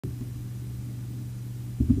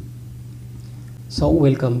So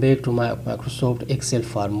welcome back to my Microsoft Excel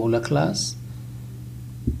formula class.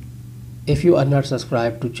 If you are not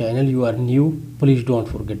subscribed to channel, you are new, please don't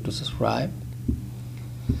forget to subscribe.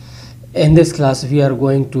 In this class we are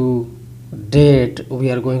going to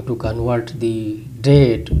convert the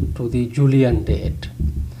date to the Julian date.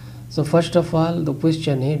 So first of all, the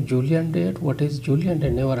question is Julian date. What is Julian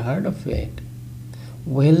date? Never heard of it.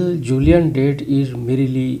 Well, Julian date is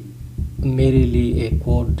merely a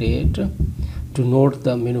code date to note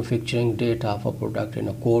the manufacturing date of a product in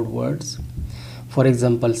a code words. For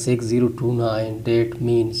example, 6029 date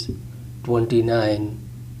means 29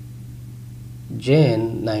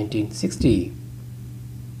 Jan 1960.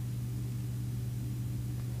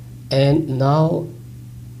 And now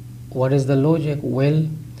what is the logic? Well,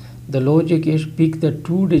 the logic is pick the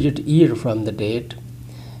 2-digit year from the date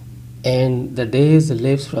and the days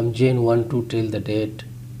elapsed from Jan 1 to till the date.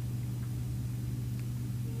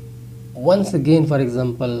 Once again, for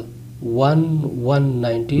example,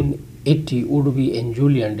 1/1/1980 would be in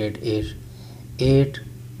Julian date is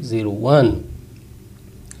 801.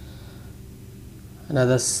 Now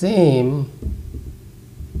the same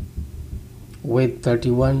with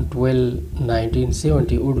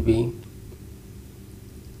 31/12/1970 would be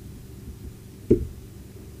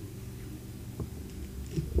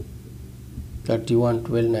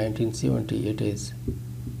 31/12/1970.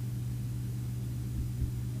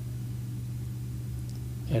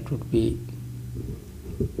 It would be,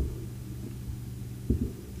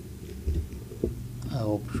 I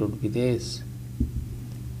hope should be this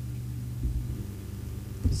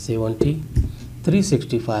 70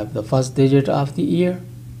 365. The first digit of the year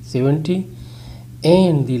 70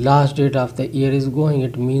 and the last date of the year is going.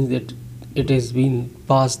 It means that it has been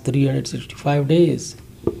past 365 days.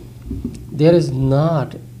 There is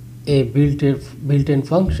not a built-in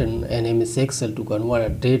function in MS Excel to convert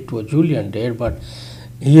a date to a Julian date, but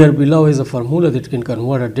here below is a formula that can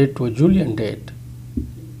convert a date to a Julian date.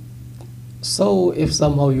 So if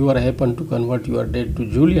somehow you are happen to convert your date to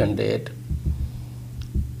Julian date,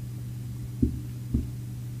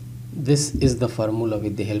 this is the formula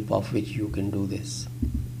with the help of which you can do this.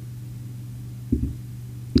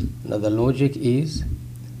 Now the logic is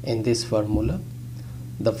in this formula,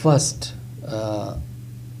 the first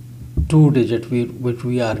 2 digit which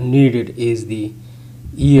we are needed is the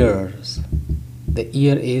years. The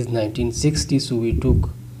year is 1960, so we took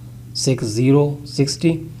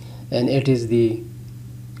 6060 and it is the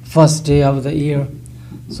first day of the year,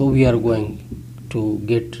 so we are going to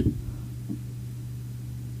get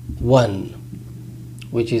 1,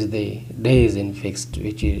 which is the days in fact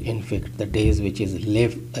the days which is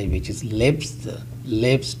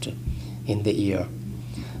lapsed in the year.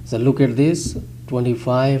 So look at this,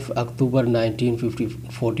 25 October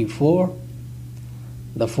 1944.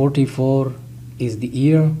 The 44 is the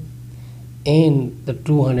year and the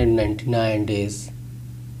 299 days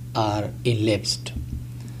are elapsed.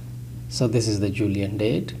 So this is the Julian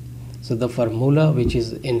date. So the formula which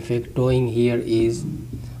is in fact doing here is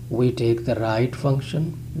we take the right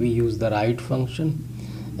function, we use the right function,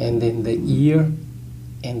 and then the year,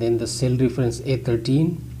 and then the cell reference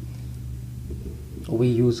A13 we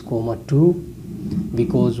use comma 2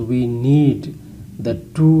 because we need the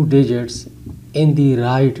 2 digits in the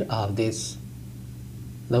right of this,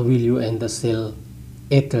 the value in the cell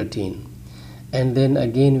A13. And then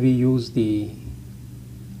again we use the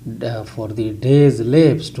for the days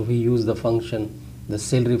elapsed we use the function, the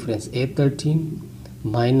cell reference A13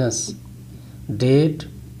 minus date,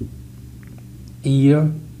 year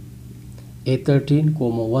A13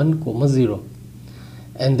 comma 1 comma 0,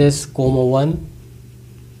 and this comma 1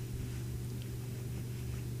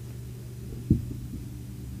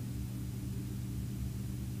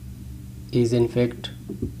 is in fact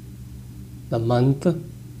the month,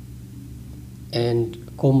 and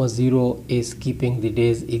comma 0 is keeping the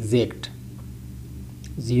days exact.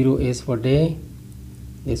 0 is for day,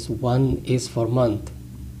 this 1 is for month.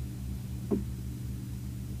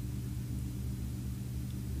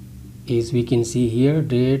 As we can see here,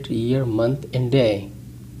 date, year, month and day.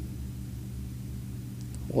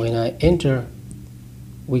 When I enter,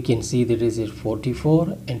 we can see that it is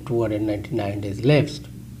 44 and 299 days lapsed.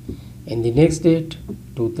 In the next date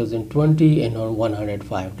 2020 and on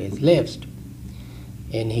 105 days lapsed.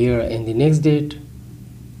 And here in the next date,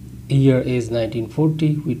 year is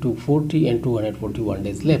 1940, we took 40 and 241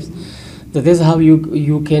 days lapsed. So this is how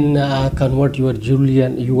you can convert your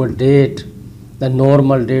date, the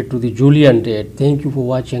normal date, to the Julian date. Thank you for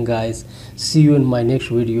watching, guys. See you in my next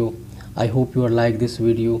video. I hope you like this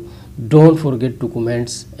video. Don't forget to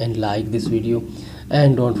comment and like this video,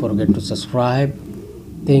 and don't forget to subscribe.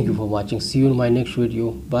 Thank you for watching. See you in my next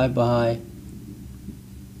video. Bye bye.